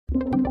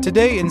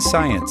Today in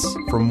Science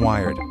from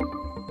Wired.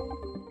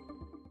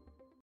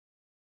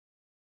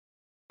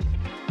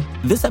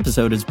 This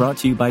episode is brought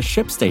to you by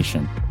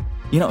ShipStation.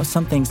 You know,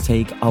 some things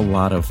take a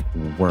lot of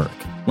work,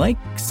 like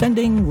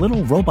sending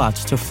little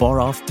robots to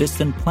far-off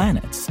distant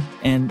planets.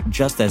 And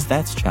just as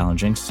that's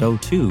challenging, so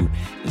too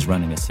is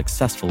running a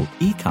successful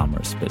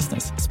e-commerce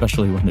business,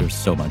 especially when there's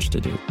so much to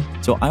do.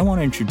 So I want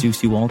to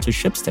introduce you all to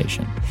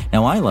ShipStation.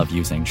 Now, I love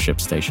using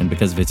ShipStation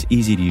because of its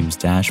easy-to-use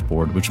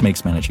dashboard, which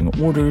makes managing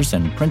orders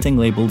and printing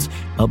labels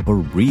a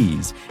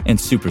breeze and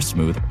super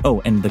smooth.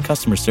 Oh, and the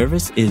customer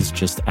service is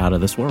just out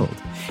of this world.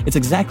 It's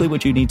exactly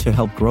what you need to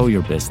help grow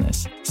your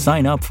business.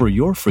 Sign up for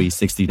your free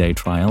 60-day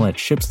trial at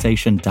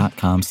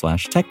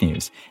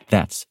shipstation.com/technews.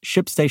 That's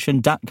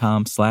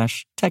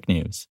shipstation.com/technews.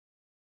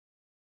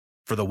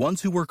 For the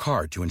ones who work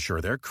hard to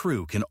ensure their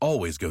crew can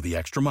always go the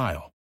extra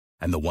mile,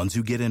 and the ones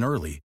who get in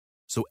early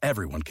so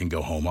everyone can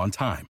go home on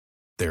time,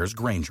 there's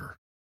Grainger,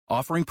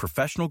 offering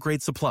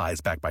professional-grade supplies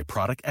backed by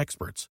product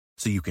experts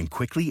so you can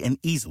quickly and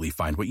easily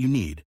find what you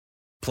need.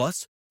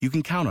 Plus, you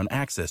can count on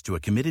access to a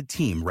committed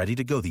team ready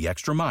to go the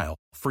extra mile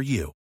for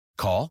you.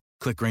 Call,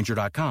 click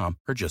Grainger.com,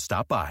 or just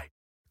stop by.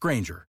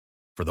 Grainger,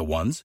 for the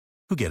ones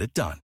who get it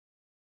done.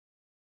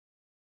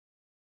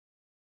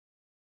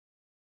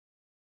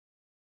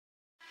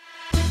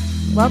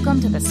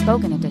 Welcome to the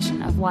spoken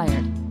edition of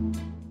Wired.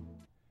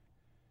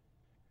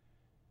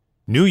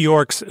 New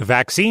York's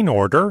vaccine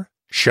order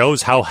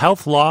shows how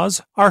health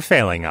laws are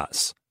failing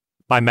us,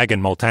 by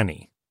Megan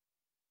Molteni.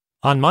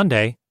 On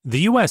Monday, the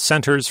U.S.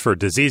 Centers for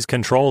Disease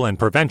Control and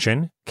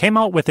Prevention came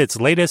out with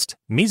its latest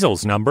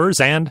measles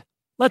numbers and,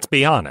 let's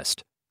be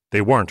honest,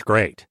 they weren't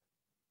great.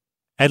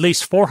 At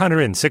least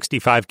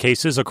 465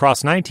 cases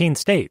across 19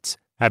 states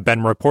have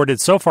been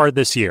reported so far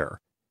this year,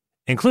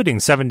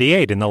 including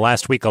 78 in the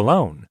last week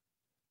alone.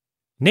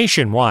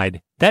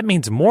 Nationwide, that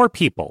means more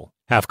people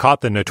have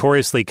caught the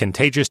notoriously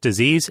contagious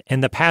disease in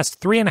the past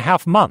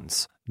 3.5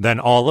 months than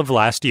all of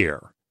last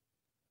year.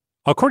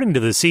 According to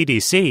the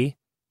CDC,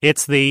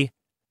 it's the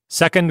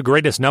second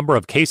greatest number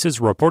of cases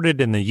reported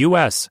in the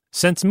U.S.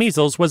 since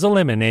measles was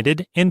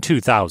eliminated in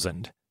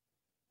 2000.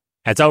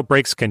 As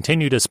outbreaks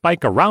continue to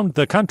spike around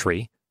the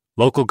country,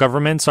 local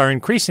governments are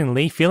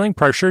increasingly feeling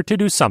pressure to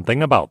do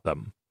something about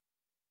them.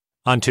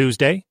 On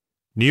Tuesday,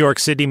 New York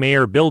City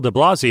Mayor Bill de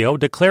Blasio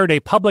declared a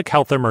public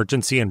health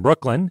emergency in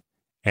Brooklyn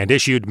and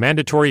issued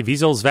mandatory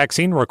measles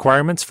vaccine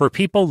requirements for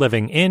people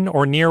living in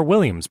or near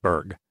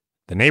Williamsburg,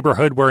 the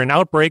neighborhood where an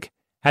outbreak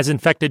has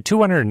infected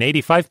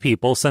 285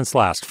 people since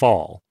last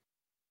fall.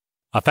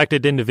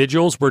 Affected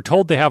individuals were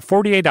told they have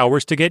 48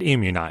 hours to get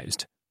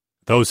immunized.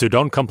 Those who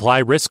don't comply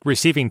risk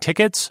receiving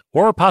tickets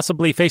or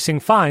possibly facing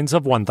fines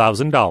of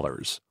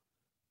 $1,000.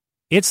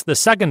 It's the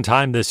second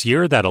time this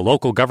year that a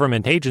local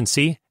government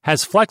agency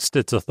has flexed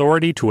its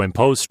authority to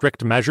impose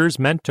strict measures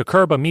meant to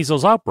curb a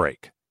measles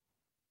outbreak.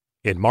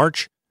 In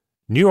March,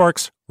 New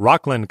York's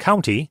Rockland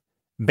County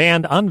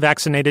banned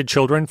unvaccinated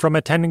children from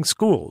attending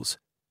schools,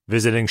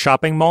 visiting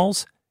shopping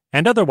malls,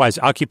 and otherwise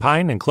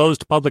occupying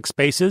enclosed public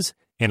spaces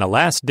in a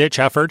last-ditch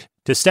effort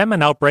to stem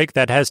an outbreak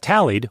that has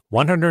tallied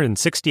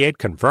 168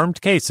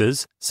 confirmed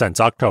cases since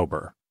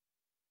October.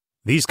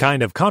 These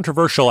kind of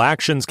controversial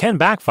actions can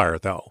backfire,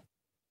 though.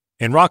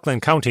 In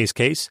Rockland County's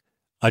case,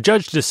 a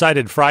judge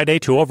decided Friday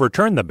to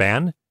overturn the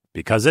ban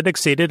because it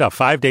exceeded a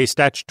 5-day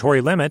statutory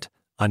limit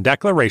on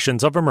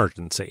declarations of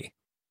emergency.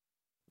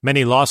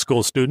 Many law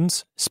school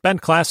students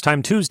spent class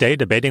time Tuesday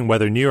debating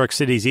whether New York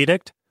City's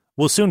edict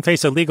will soon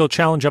face a legal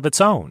challenge of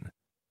its own.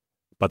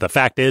 But the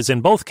fact is,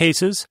 in both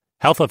cases,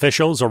 health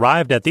officials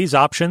arrived at these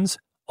options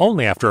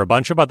only after a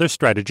bunch of other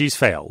strategies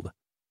failed.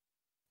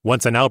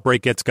 Once an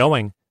outbreak gets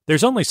going,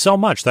 there's only so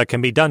much that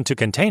can be done to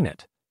contain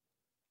it.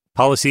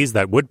 Policies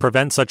that would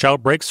prevent such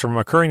outbreaks from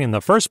occurring in the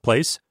first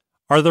place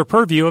are the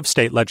purview of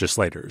state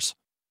legislators.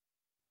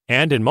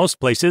 And in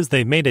most places,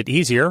 they've made it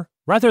easier,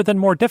 rather than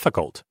more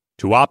difficult,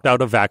 to opt out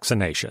of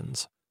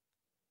vaccinations.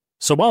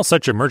 So while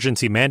such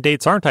emergency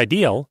mandates aren't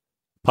ideal,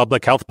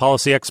 public health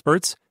policy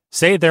experts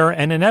say they're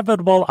an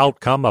inevitable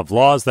outcome of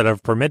laws that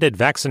have permitted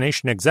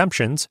vaccination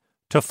exemptions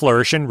to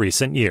flourish in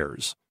recent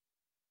years.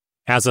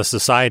 As a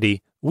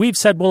society, we've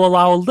said we'll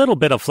allow a little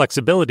bit of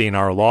flexibility in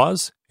our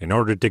laws in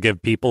order to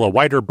give people a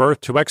wider berth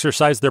to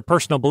exercise their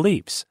personal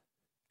beliefs.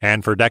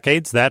 And for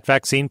decades, that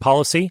vaccine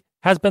policy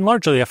has been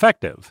largely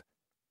effective,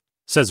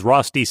 says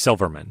Ross D.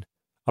 Silverman,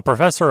 a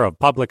professor of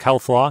public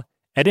health law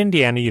at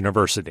Indiana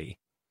University.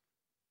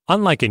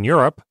 Unlike in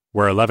Europe,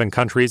 where 11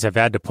 countries have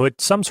had to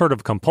put some sort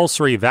of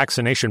compulsory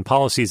vaccination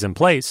policies in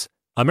place,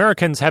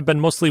 Americans have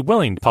been mostly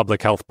willing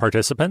public health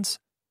participants.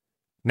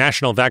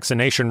 National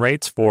vaccination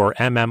rates for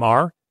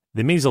MMR,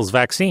 the measles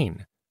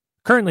vaccine,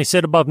 currently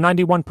sit above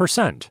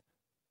 91%,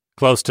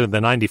 close to the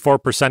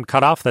 94%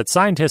 cutoff that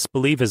scientists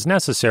believe is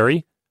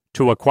necessary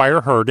to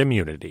acquire herd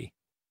immunity.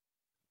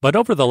 But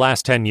over the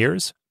last 10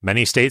 years,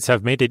 many states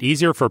have made it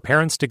easier for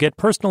parents to get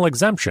personal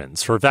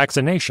exemptions for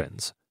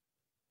vaccinations.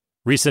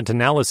 Recent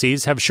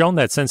analyses have shown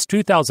that since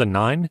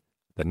 2009,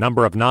 the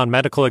number of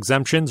non-medical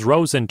exemptions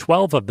rose in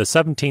 12 of the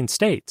 17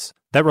 states,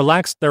 that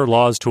relaxed their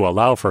laws to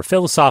allow for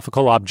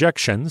philosophical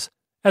objections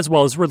as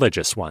well as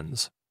religious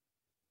ones.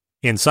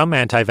 In some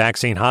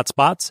anti-vaccine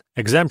hotspots,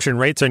 exemption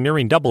rates are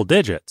nearing double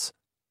digits.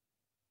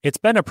 It's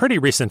been a pretty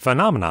recent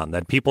phenomenon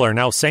that people are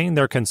now saying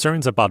their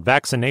concerns about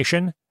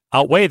vaccination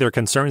outweigh their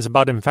concerns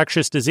about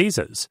infectious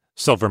diseases,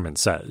 Silverman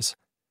says.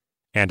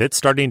 And it's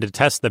starting to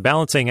test the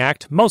balancing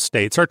act most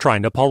states are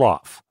trying to pull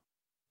off.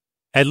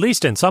 At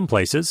least in some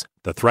places,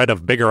 the threat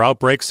of bigger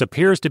outbreaks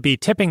appears to be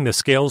tipping the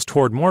scales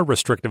toward more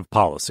restrictive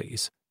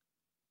policies.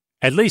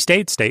 At least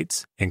 8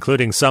 states,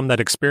 including some that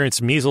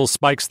experienced measles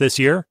spikes this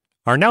year,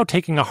 are now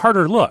taking a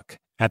harder look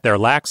at their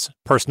lax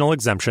personal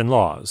exemption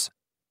laws.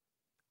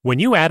 When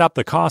you add up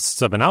the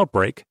costs of an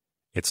outbreak,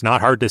 it's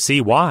not hard to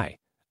see why.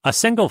 A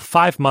single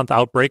 5-month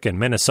outbreak in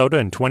Minnesota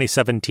in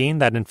 2017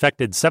 that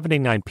infected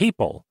 79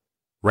 people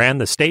ran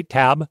the state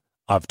tab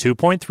of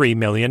 $2.3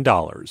 million.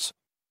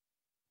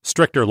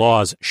 Stricter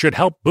laws should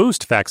help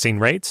boost vaccine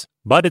rates,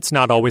 but it's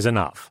not always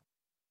enough.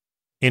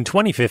 In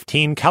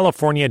 2015,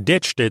 California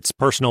ditched its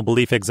personal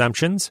belief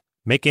exemptions,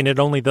 making it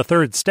only the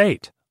 3rd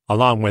state,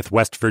 along with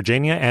West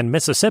Virginia and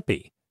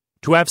Mississippi,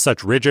 to have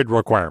such rigid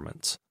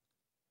requirements.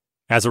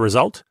 As a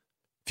result,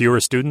 fewer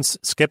students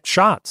skipped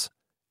shots,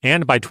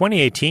 and by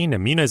 2018,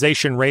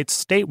 immunization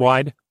rates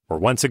statewide were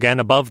once again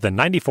above the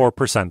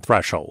 94%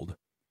 threshold.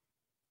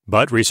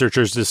 But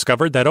researchers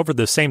discovered that over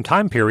the same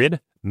time period,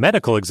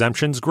 medical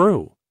exemptions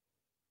grew.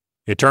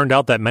 It turned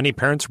out that many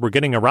parents were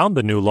getting around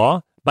the new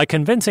law by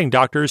convincing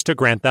doctors to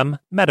grant them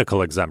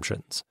medical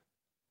exemptions.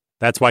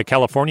 That's why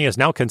California is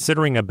now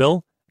considering a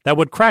bill that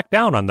would crack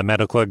down on the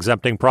medical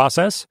exempting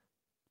process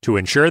to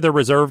ensure they're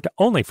reserved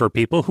only for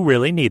people who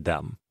really need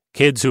them.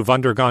 Kids who've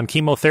undergone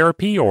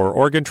chemotherapy or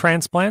organ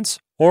transplants,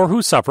 or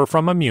who suffer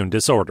from immune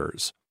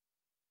disorders.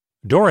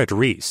 Dorit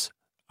Reese,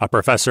 a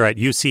professor at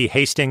UC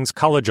Hastings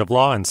College of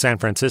Law in San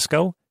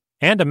Francisco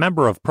and a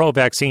member of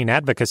pro-vaccine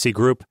advocacy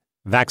group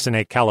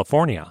Vaccinate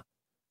California,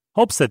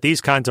 hopes that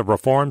these kinds of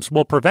reforms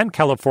will prevent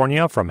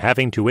California from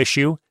having to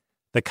issue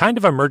the kind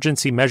of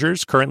emergency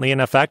measures currently in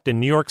effect in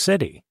New York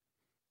City.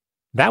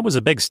 That was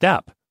a big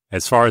step.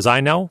 As far as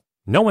I know,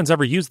 no one's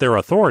ever used their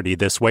authority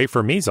this way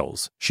for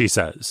measles, she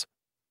says.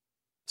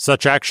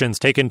 Such actions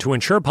taken to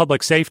ensure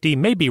public safety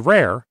may be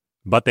rare,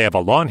 but they have a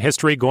long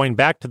history going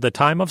back to the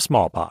time of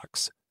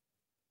smallpox.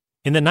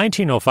 In the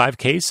 1905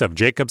 case of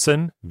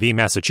Jacobson v.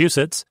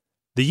 Massachusetts,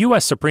 the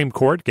U.S. Supreme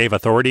Court gave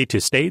authority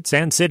to states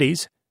and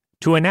cities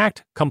to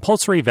enact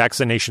compulsory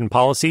vaccination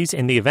policies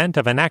in the event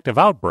of an active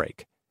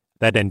outbreak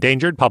that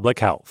endangered public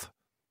health.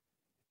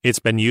 It's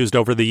been used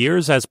over the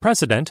years as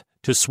precedent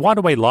to swat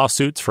away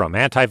lawsuits from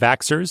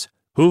anti-vaxxers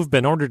who've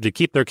been ordered to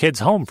keep their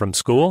kids home from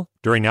school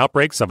during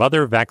outbreaks of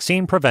other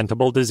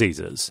vaccine-preventable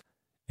diseases,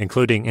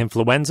 including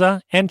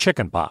influenza and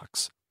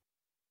chickenpox.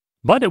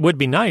 But it would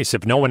be nice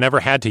if no one ever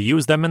had to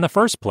use them in the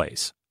first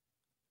place.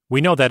 We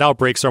know that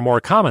outbreaks are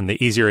more common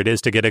the easier it is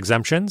to get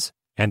exemptions,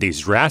 and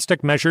these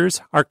drastic measures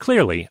are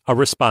clearly a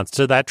response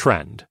to that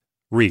trend,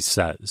 Reese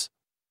says.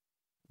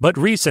 But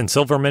Reese and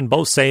Silverman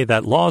both say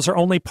that laws are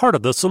only part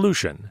of the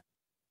solution.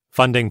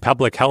 Funding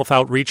public health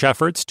outreach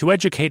efforts to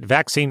educate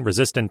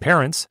vaccine-resistant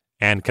parents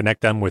and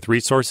connect them with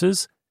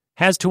resources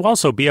has to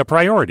also be a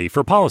priority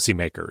for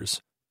policymakers.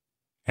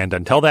 And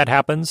until that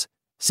happens,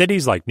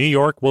 cities like New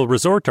York will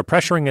resort to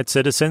pressuring its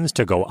citizens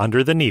to go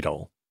under the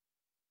needle.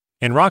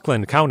 In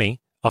Rockland County,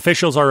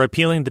 officials are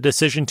appealing the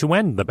decision to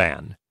end the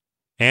ban.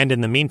 And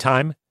in the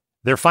meantime,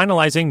 they're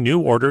finalizing new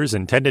orders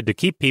intended to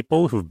keep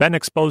people who've been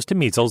exposed to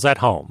measles at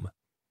home.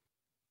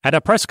 At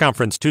a press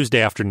conference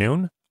Tuesday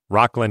afternoon,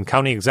 Rockland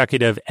County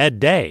Executive Ed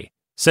Day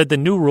said the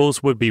new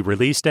rules would be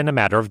released in a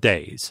matter of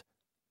days.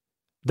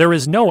 There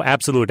is no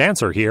absolute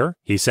answer here,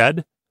 he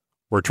said.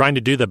 We're trying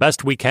to do the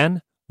best we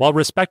can while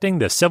respecting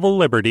the civil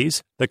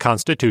liberties the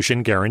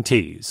Constitution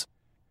guarantees.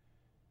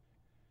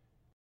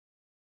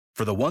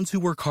 For the ones who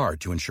work hard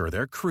to ensure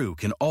their crew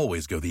can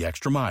always go the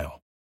extra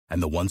mile,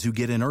 and the ones who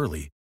get in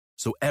early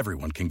so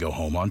everyone can go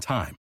home on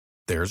time,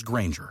 there's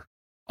Grainger,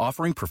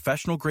 offering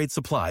professional-grade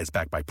supplies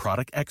backed by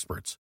product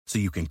experts so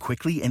you can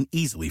quickly and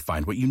easily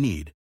find what you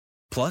need.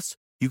 Plus,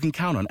 you can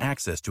count on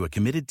access to a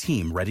committed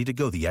team ready to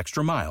go the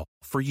extra mile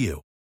for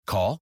you.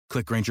 Call,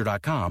 click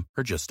Grainger.com,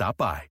 or just stop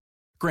by.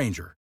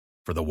 Grainger,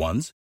 for the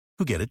ones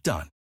who get it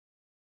done.